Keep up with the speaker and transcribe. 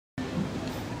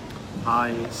Hi,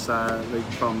 it's Luke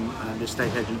from the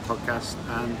Estate Agent Podcast,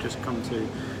 and just come to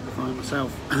find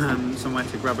myself somewhere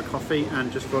to grab a coffee,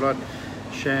 and just thought I'd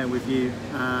share with you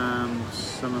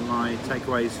some of my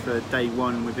takeaways for day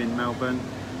one within Melbourne.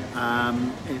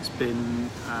 It's been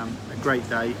a great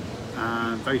day,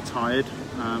 very tired.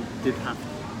 Did have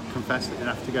to confess that I did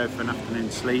have to go for an afternoon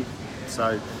sleep,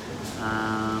 so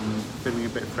feeling a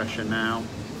bit fresher now,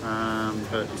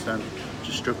 but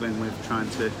just struggling with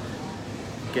trying to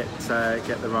get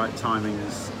the right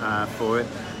timings for it.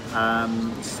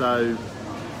 So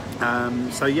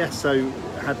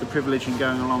I had the privilege in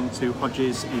going along to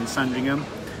Hodges in Sandringham,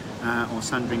 or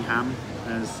Sandringham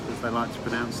as they like to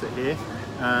pronounce it here,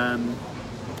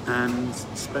 and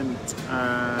spent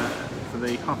for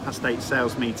the 8:30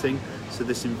 sales meeting. So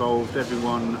this involved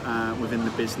everyone within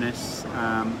the business,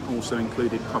 also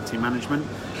included property management.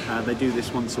 They do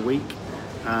this once a week,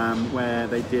 where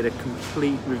they did a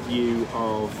complete review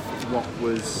of what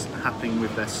was happening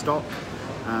with their stock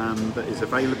that is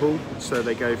available. So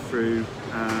they go through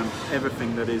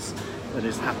everything that is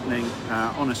happening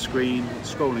on a screen,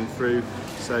 scrolling through.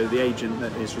 So the agent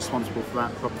that is responsible for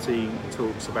that property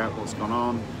talks about what's gone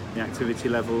on, the activity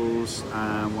levels,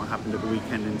 what happened at the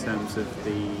weekend in terms of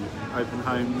the open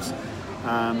homes.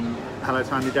 Hello,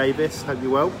 Tanya Davis, hope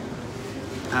you're well.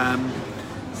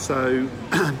 So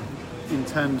in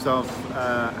terms of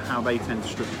how they tend to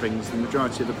structure things, the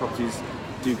majority of the properties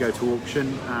do go to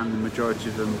auction, and the majority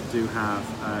of them do have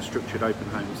structured open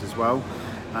homes as well.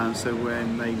 So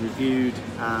when they reviewed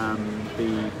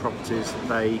the properties,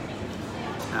 they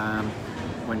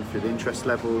went through the interest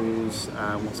levels,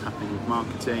 what's happening with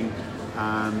marketing.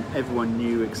 Everyone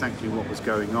knew exactly what was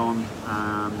going on.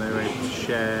 They were able to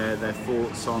share their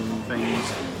thoughts on things.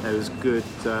 There was good,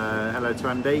 hello to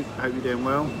Andy, I hope you're doing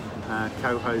well,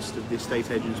 co-host of the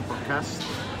Estate Agents Podcast.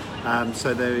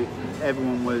 So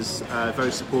everyone was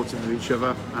very supportive of each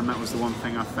other, and that was the one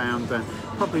thing I found.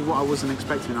 Probably what I wasn't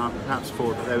expecting. I perhaps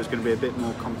thought that there was going to be a bit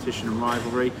more competition and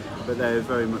rivalry, but they were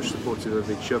very much supportive of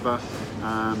each other,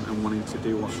 and wanting to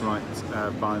do what's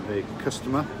right by the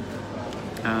customer.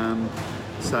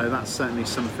 So that's certainly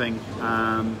something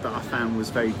that I found was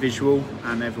very visual,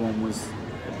 and everyone was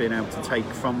being able to take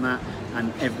from that,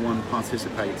 and everyone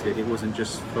participated. It wasn't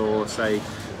just for, say,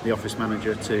 the office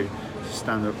manager to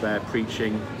stand up there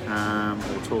preaching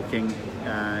or talking.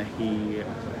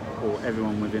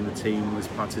 Everyone within the team was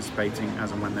participating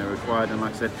as and when they were required, and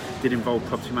like I said, did involve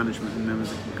property management, and there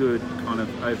was a good kind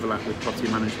of overlap with property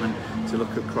management to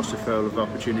look at cross referral of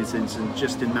opportunities. And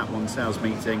just in that one sales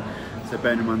meeting, so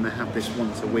bearing in mind they have this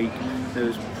once a week, there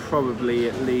was probably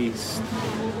at least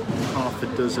half a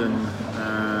dozen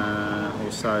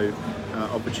or so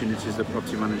opportunities that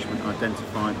property management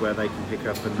identified where they can pick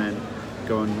up and then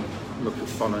go and look at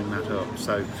following that up.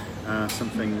 So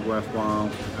something worthwhile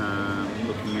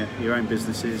looking at your own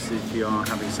businesses. If you are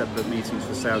having separate meetings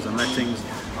for sales and lettings,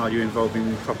 are you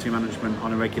involving property management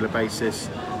on a regular basis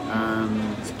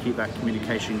to keep that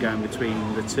communication going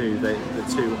between the two? The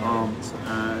two aren't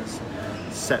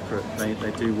separate,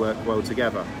 they do work well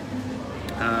together.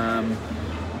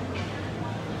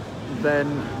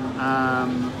 Then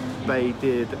they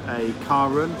did a car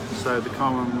run. So the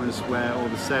car run was where all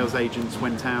the sales agents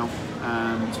went out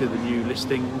to the new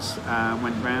listings,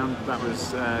 went round. That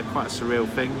was quite a surreal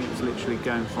thing. It was literally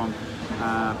going from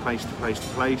place to place to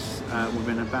place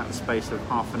within about the space of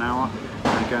half an hour,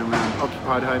 going around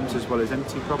occupied homes as well as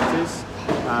empty properties.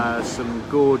 Some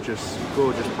gorgeous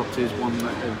properties. One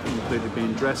that included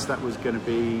being dressed, that was going to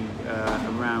be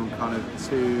around kind of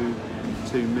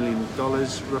 $2 million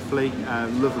roughly.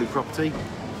 Lovely property.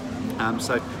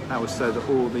 So that was so that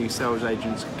all the sales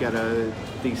agents could get a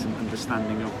decent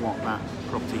understanding of what that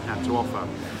property had to offer.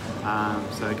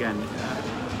 So again,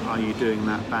 are you doing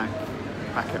that back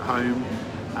at home,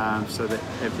 so that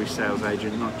every sales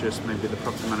agent, not just maybe the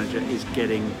property manager, is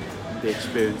getting the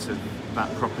experience of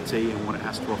that property and what it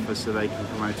has to offer, so they can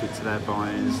promote it to their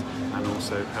buyers and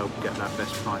also help get that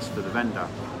best price for the vendor.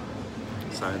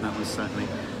 So that was certainly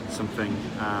something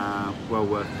well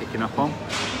worth picking up on.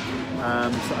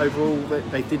 So overall,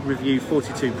 they did review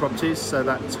 42 properties, so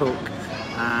that took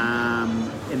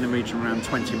in the region around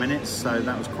 20 minutes. So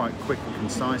that was quite quick and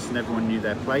concise, and everyone knew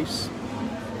their place.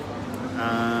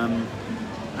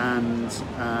 And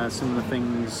some of the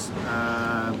things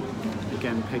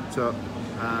again picked up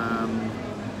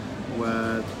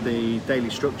were the daily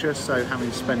structure. So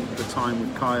having spent the time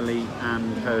with Kylie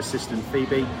and her assistant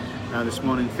Phoebe this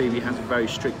morning, Phoebe has a very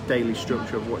strict daily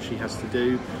structure of what she has to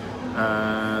do,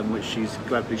 which she's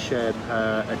gladly shared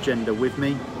her agenda with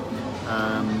me.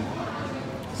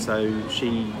 So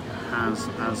she has,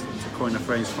 as to coin a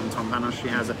phrase from Tom Panos, she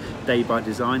has a day by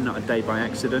design, not a day by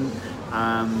accident.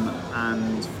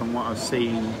 And from what I've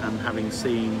seen, and having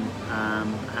seen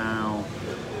how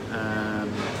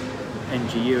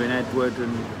NGU and Edward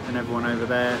and everyone over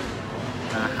there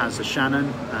has a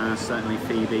Shannon, certainly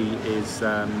Phoebe is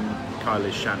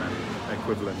Kylie's Shannon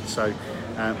equivalent. So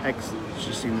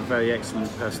she seems a very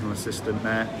excellent personal assistant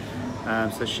there.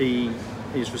 So she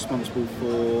is responsible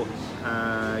for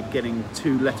getting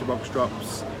 2 letterbox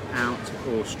drops out,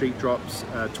 or street drops,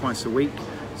 twice a week.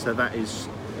 So that is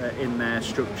in there,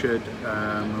 structured,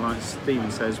 like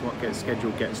Stephen says, what gets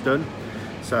scheduled gets done.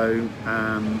 So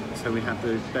so we have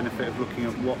the benefit of looking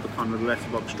at what the kind of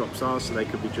letterbox drops are. So they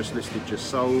could be just listed,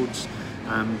 just solds,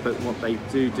 but what they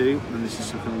do, and this is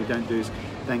something we don't do, is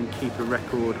then keep a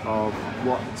record of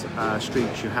what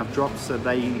streets you have dropped. So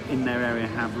they, in their area,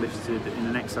 have listed in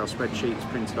an Excel spreadsheet, it's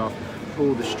printed off,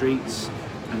 all the streets,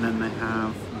 and then they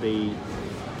have the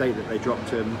date that they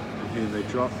dropped them, and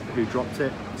who dropped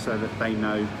it, so that they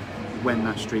know when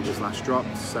that street was last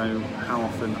dropped. So how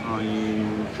often are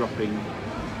you dropping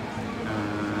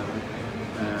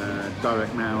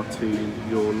direct mail to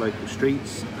your local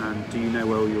streets, and do you know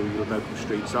where all your local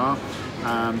streets are?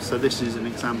 So this is an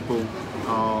example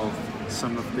of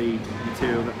some of the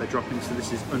material that they're dropping. So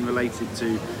this is unrelated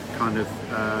to kind of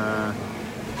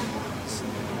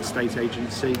state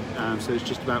agency, so it's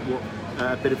just about what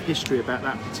a bit of history about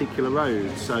that particular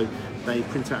road. So they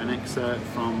print out an excerpt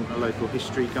from a local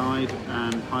history guide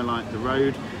and highlight the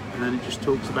road, and then it just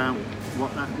talks about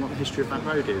what the history of that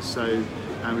road is. So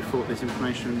we thought this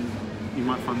information, you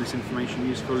might find this information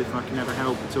useful. If I can ever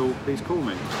help at all, please call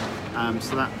me.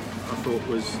 So that I thought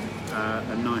was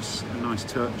a nice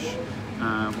touch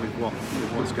with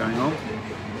what's going on.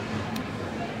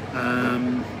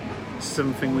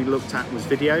 Something we looked at was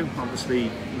video. Obviously,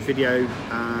 video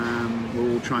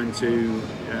we're all trying to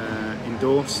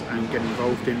endorse and get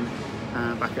involved in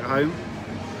back at home.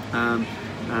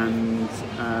 And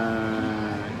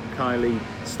Kylie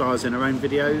stars in her own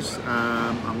videos.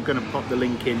 I'm going to pop the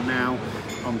link in now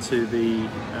onto the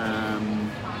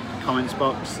comments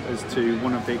box as to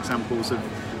one of the examples of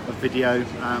video,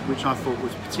 which I thought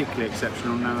was particularly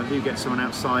exceptional. Now I do get someone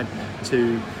outside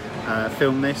to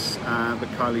film this, but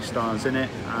Kylie stars in it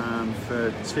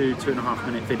for 2.5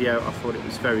 minute video. I thought it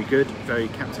was very good, very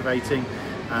captivating.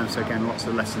 So again, lots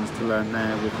of lessons to learn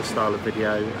there with the style of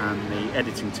video and the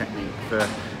editing technique for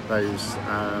those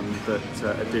that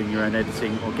are doing your own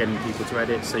editing or getting people to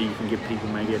edit, so you can give people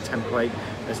maybe a template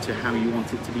as to how you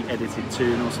want it to be edited to,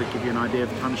 and also give you an idea of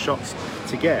the kind of shots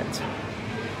to get.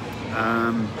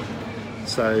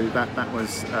 So that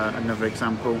was another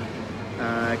example.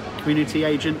 Community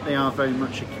agent, they are very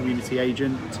much a community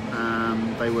agent.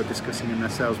 They were discussing in their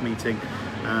sales meeting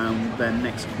their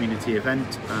next community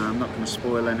event. I'm not going to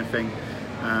spoil anything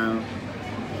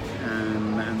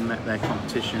and let their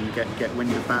competition get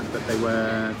wind of that, but they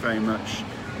were very much,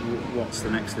 what's the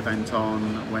next event on,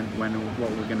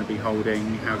 what we're going to be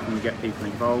holding, how can we get people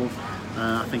involved.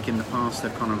 I think in the past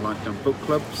they've kind of like done book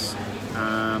clubs.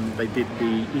 They did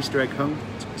the Easter egg hunt,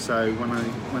 so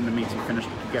when the meeting finished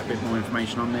we could get a bit more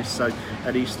information on this. So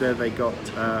at Easter they got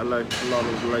a lot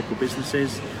of the local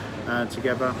businesses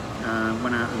together,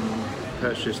 went out and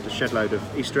purchased a shed load of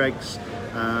Easter eggs,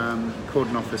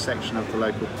 cordoned off a section of the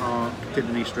local park, did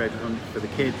an Easter egg hunt for the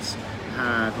kids,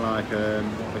 had like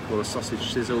what they call a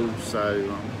sausage sizzle, so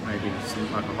maybe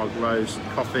something like a hog roast,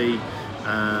 coffee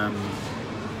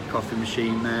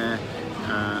machine there,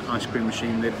 ice cream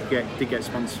machine. They did get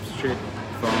sponsorship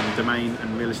from domain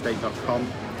and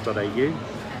realestate.com.au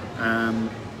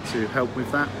to help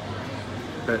with that,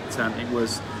 but it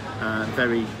was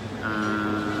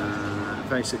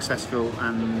very successful,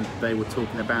 and they were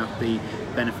talking about the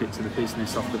benefit to the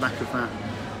business off the back of that,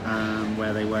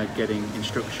 where they were getting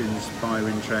instructions, buyer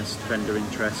interest, vendor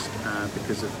interest,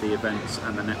 because of the events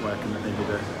and the networking that they did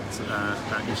at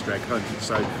that Easter egg hunt.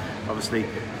 So obviously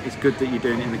it's good that you're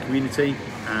doing it in the community,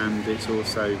 and it's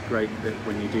also great that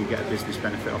when you do get a business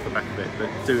benefit off the back of it, but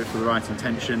do it for the right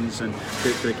intentions and do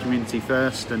it for the community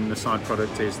first, and the side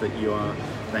product is that you are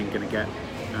then going to get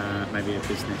maybe a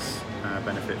business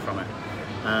benefit from it.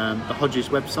 The Hodges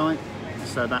website,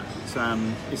 so that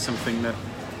is something that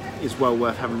is well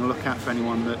worth having a look at for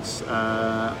anyone that's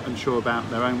unsure about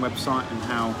their own website and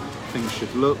how things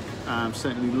should look.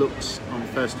 Certainly looks on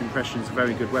first impressions a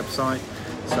very good website,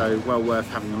 so well worth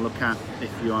having a look at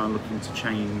if you are looking to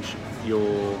change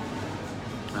your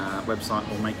website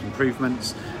or make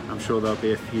improvements. I'm sure there'll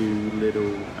be a few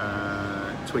little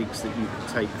tweaks that you can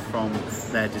take from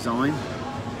their design.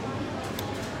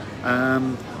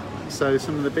 So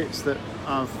some of the bits that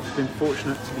I've been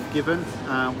fortunate to be given.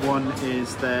 One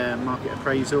is their market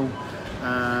appraisal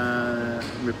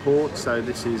report. So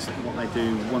this is what they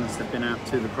do once they've been out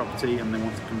to the property and they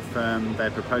want to confirm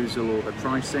their proposal or their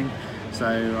pricing. So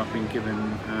I've been given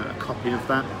a copy of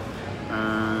that.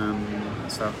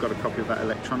 So I've got a copy of that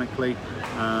electronically.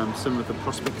 Some of the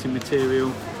prospecting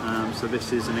material. So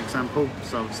this is an example.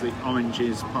 So obviously orange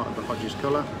is part of the Hodges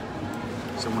colour.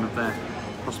 So one of their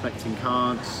prospecting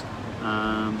cards,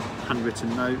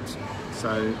 handwritten note.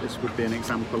 So this would be an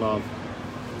example of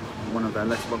one of their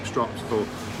letterbox drops for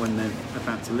when they're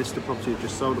about to list a property or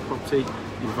just sold a property,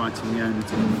 inviting the owner to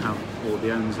come and have, or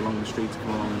the owners along the street to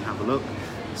come along and have a look.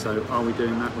 So are we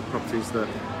doing that with properties that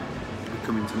are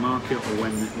coming to market, or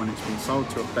when it's been sold,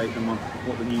 to update them on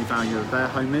what the new value of their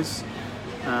home is?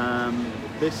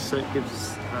 So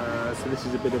this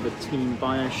is a bit of a team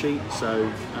bio sheet. So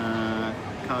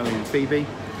Kylie and Phoebe.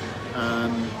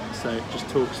 So it just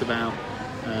talks about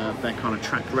their kind of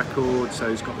track record. So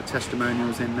it's got the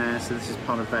testimonials in there. So this is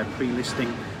part of their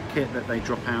pre-listing kit that they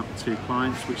drop out to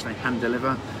clients, which they hand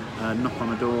deliver, knock on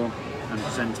the door and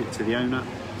present it to the owner.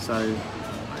 So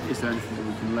is there anything that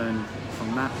we can learn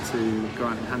from that to go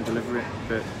out and hand deliver it?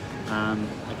 But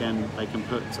again, they can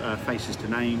put faces to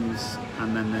names,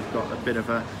 and then they've got a bit of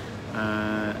a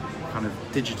kind of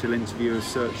digital interview as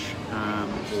such,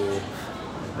 or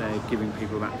they're giving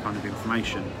people that kind of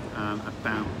information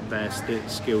about their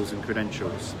skills and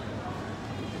credentials.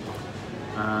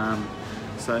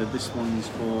 So this one's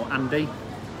for Andy.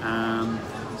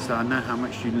 So I know how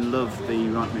much you love the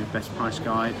Rightmove Best Price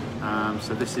Guide.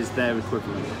 So this is their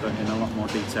equivalent, but in a lot more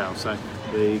detail. So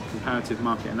the comparative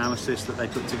market analysis that they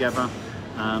put together,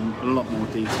 a lot more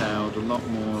detailed, a lot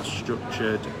more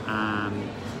structured, and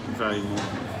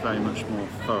very much more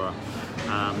thorough.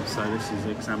 So this is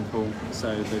an example.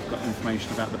 So they've got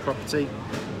information about the property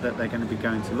that they're going to be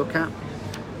going to look at,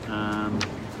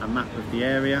 a map of the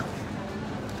area.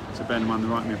 So bear in mind the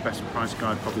Rightmove Best Price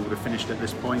Guide probably would have finished at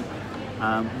this point.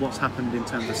 What's happened in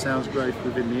terms of sales growth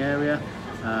within the area,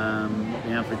 what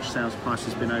the average sales price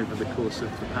has been over the course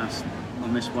of the past,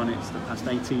 on this one it's the past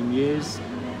 18 years,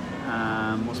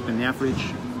 what's been the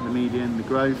average, the median, the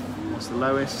growth, what's the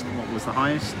lowest, what was the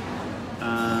highest,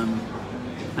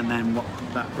 and then what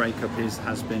that breakup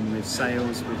has been with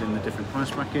sales within the different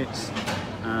price brackets,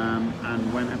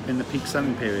 and when have been the peak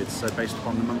selling periods, so based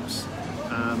upon the months,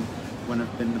 when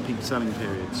have been the peak selling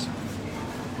periods.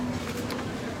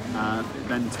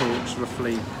 Then talks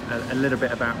roughly a little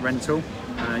bit about rental.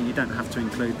 You don't have to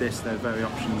include this, there are various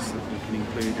options that you can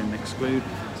include and exclude.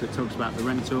 So it talks about the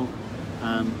rental,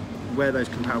 where those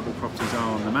comparable properties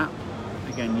are on the map.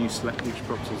 Again, you select which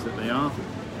properties that they are.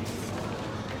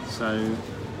 So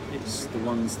it's the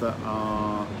ones that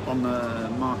are on the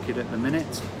market at the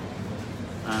minute,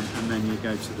 and then you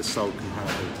go to the sold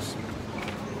comparables.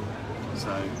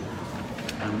 So,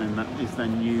 and then that is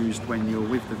then used when you're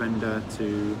with the vendor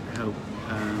to help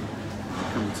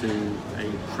come to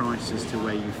a price as to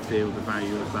where you feel the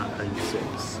value of that home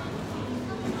sits.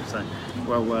 So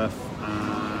well worth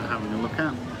having a look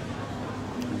at,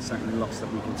 and certainly lots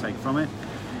that we can take from it.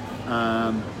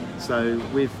 So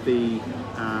with the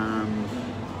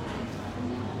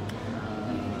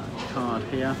card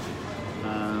here,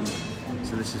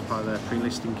 so this is part of their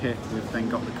pre-listing kit. We've then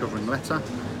got the covering letter.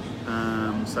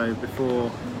 So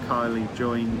before Kylie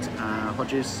joined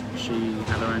Hodges, she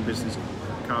had her own business,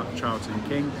 Charlton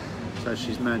King, so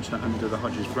she's merged that under the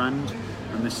Hodges brand,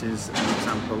 and this is an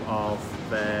example of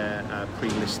their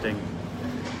pre-listing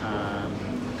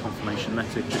confirmation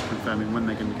letter, just confirming when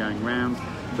they're going to be going around,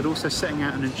 but also setting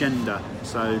out an agenda,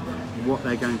 so what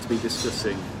they're going to be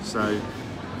discussing. So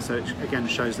it again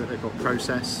shows that they've got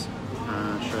process,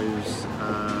 shows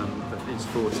that it's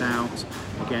thought out.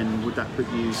 Again, would that put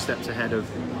you steps ahead of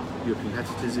your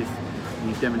competitors if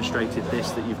you've demonstrated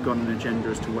this, that you've got an agenda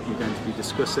as to what you're going to be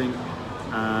discussing,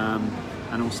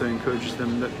 and also encourages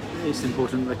them that it's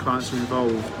important that the clients are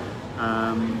involved,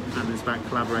 and it's about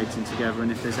collaborating together,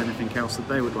 and if there's anything else that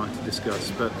they would like to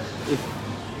discuss. But if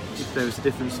there's a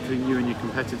difference between you and your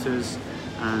competitors,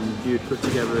 and you'd put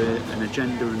together an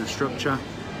agenda and a structure,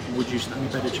 would you stand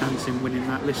a better chance in winning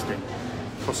that listing?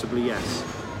 Possibly yes.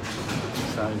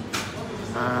 So,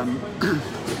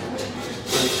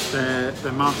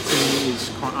 their marketing is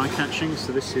quite eye-catching.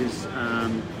 So this is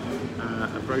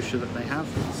a brochure that they have.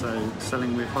 So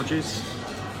selling with Hodges.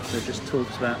 So it just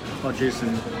talks about Hodges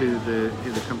and who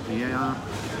the company are,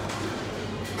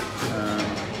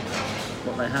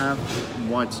 what they have,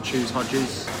 why to choose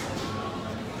Hodges.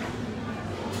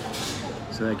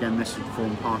 So again, this would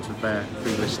form part of their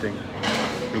pre-listing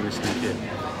kit.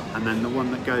 And then the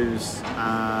one that goes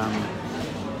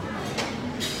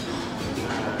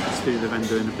to the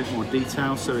vendor in a bit more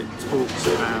detail. So it talks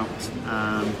about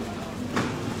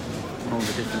all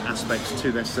the different aspects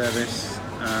to their service.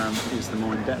 Is the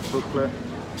more in-depth booklet.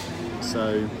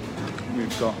 So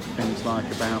we've got things like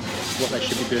about what they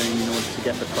should be doing in order to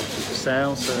get the property for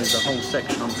sale. So there's a whole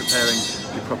section on preparing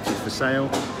the property for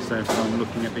sale. So from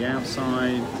looking at the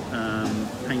outside,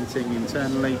 painting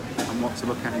internally, and what to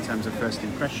look at in terms of first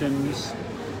impressions,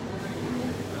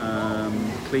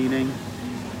 cleaning,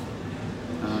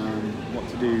 what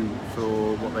to do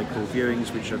for what they call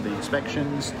viewings, which are the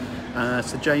inspections.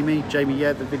 So Jamie,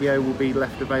 yeah, the video will be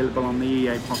left available on the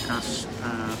EA Podcast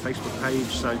Facebook page,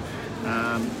 so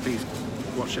please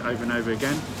watch it over and over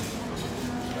again.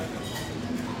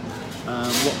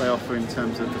 What they offer in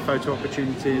terms of the photo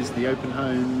opportunities, the open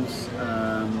homes,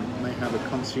 they have a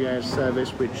concierge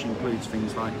service which includes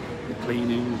things like the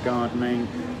cleaning, gardening,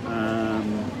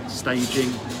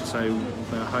 staging. So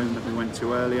the home that we went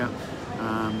to earlier,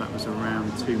 that was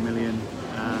around $2 million,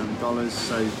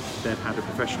 so they've had a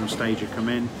professional stager come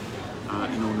in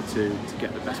order to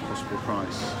get the best possible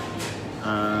price.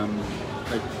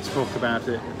 They talk about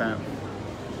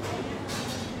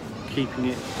keeping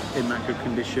it in that good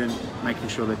condition, making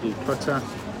sure they declutter,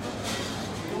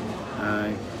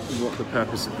 what the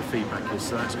purpose of the feedback is.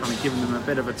 So that's kind of giving them a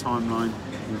bit of a timeline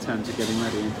in terms of getting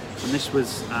ready. And this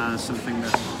was something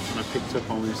that I picked up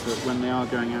on, is that when they are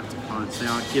going out to clients, they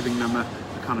are giving them a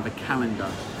kind of a calendar.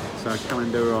 So a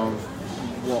calendar of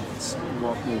what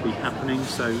will be happening.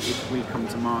 So if we come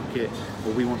to market,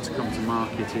 or we want to come to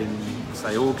market in,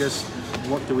 say, August,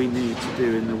 what do we need to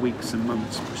do in the weeks and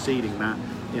months preceding that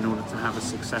in order to have a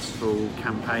successful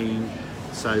campaign?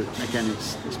 So again,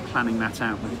 it's planning that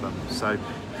out with them. So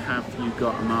have you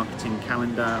got a marketing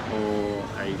calendar or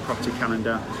a property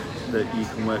calendar that you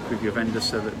can work with your vendor,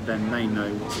 so that then they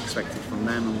know what's expected from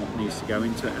them and what needs to go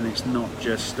into it, and it's not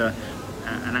just an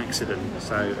accident.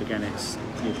 So again, it's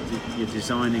you're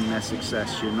designing their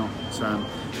success. You're not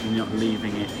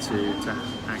leaving it to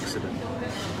accident.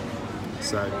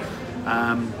 So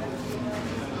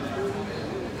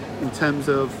in terms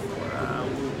of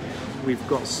we've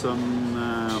got some,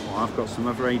 I've got some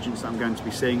other agents that I'm going to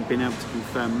be seeing. Been able to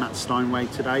confirm Matt Steinway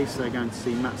today, so they're going to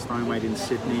see Matt Steinway in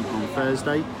Sydney on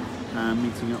Thursday,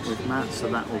 meeting up with Matt, so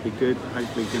that will be good.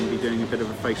 Hopefully going to be doing a bit of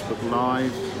a Facebook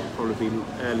Live, probably be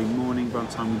early morning by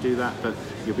the time we do that, but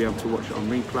you'll be able to watch it on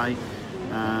replay.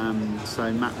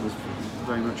 So Matt was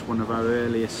very much one of our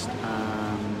earliest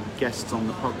guests on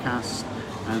the podcast,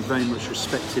 and very much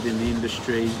respected in the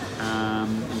industry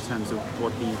in terms of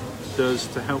what he does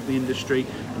to help the industry,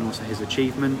 and also his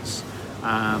achievements.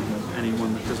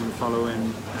 Anyone that doesn't follow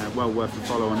him, well worth a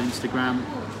follow on Instagram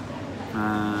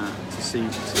to see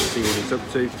what he's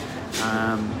up to.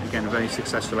 Again, a very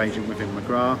successful agent within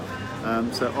McGrath.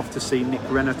 So off to see Nick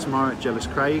Renner tomorrow at Jellis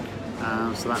Craig.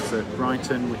 So that's at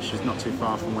Brighton, which is not too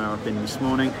far from where I've been this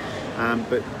morning.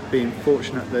 But being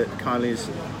fortunate that Kylie's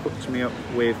hooked me up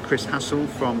with Chris Hassel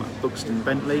from Buxton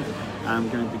Bentley. I'm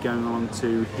going to be going on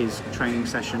to his training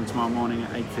session tomorrow morning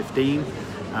at 8:15.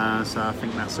 So I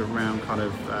think that's around kind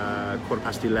of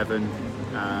 11:15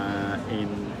 in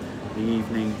the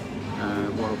evening.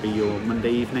 What will be your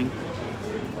Monday evening,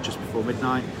 just before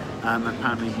midnight.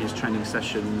 Apparently his training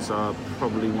sessions are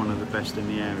probably one of the best in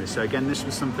the area. So again, this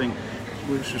was something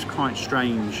which was quite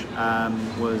strange,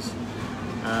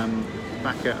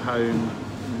 back at home,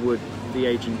 would the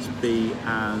agents be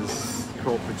as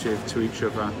cooperative to each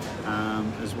other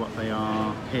as what they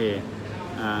are here?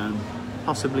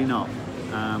 Possibly not.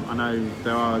 I know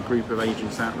there are a group of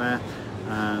agents out there,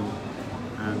 and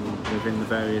within the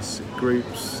various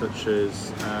groups, such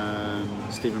as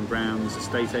Stephen Brown's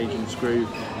Estate Agents Group,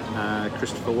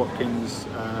 Christopher Watkins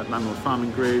Landlord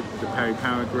Farming Group, the Perry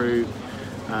Power Group.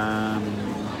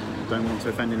 Don't want to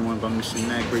offend anyone by missing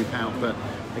their group out, but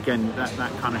again,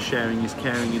 that kind of sharing is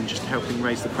caring and just helping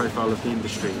raise the profile of the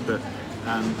industry. But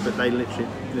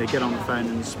they get on the phone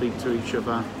and speak to each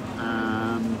other,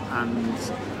 and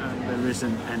there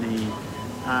isn't any.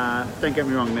 Don't get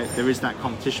me wrong, there is that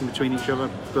competition between each other,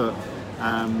 but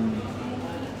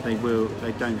they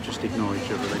don't just ignore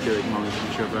each other. They do acknowledge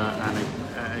each other and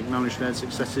acknowledge their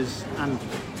successes and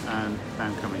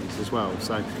downcomings as well.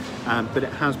 So, but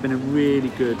it has been a really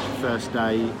good first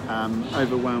day.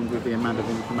 Overwhelmed with the amount of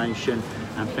information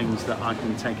and things that I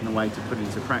can be taken away to put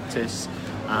into practice.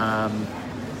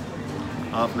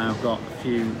 I've now got a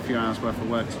few hours worth of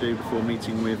work to do before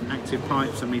meeting with Active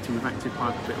Pipe. So meeting with Active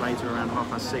Pipe a bit later, around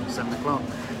 6:30, 7 o'clock.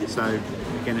 So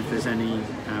again, if there's any,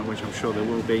 which I'm sure there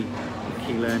will be,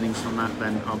 key learnings from that,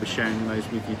 then I'll be sharing those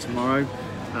with you tomorrow.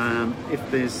 If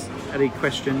there's any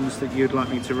questions that you'd like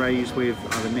me to raise with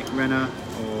either Nick Renner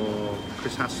or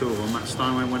Chris Hassel or Matt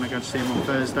Steinway when I go to see him on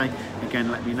Thursday,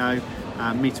 again let me know.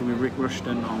 Meeting with Rick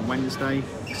Rushton on Wednesday,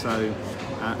 so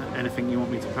anything you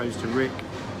want me to pose to Rick,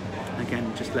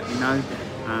 again just let me know.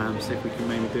 See if we can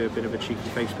maybe do a bit of a cheeky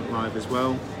Facebook Live as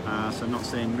well. So not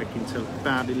seeing Rick until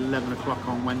about 11 o'clock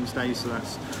on Wednesday, so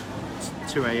that's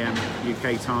 2 AM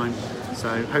UK time.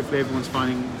 So hopefully everyone's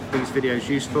finding these videos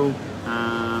useful,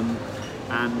 and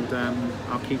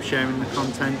I'll keep sharing the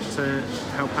content to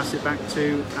help pass it back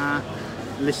to our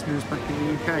listeners back in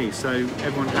the UK. So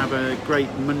everyone have a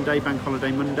great Monday, Bank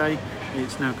Holiday Monday.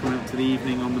 It's now coming up to the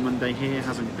evening on the Monday here. It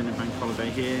hasn't been a bank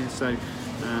holiday here, so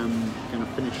going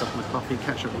to finish off my coffee,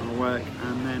 catch up on my work,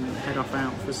 and then head off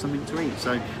out for something to eat.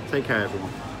 So take care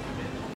everyone.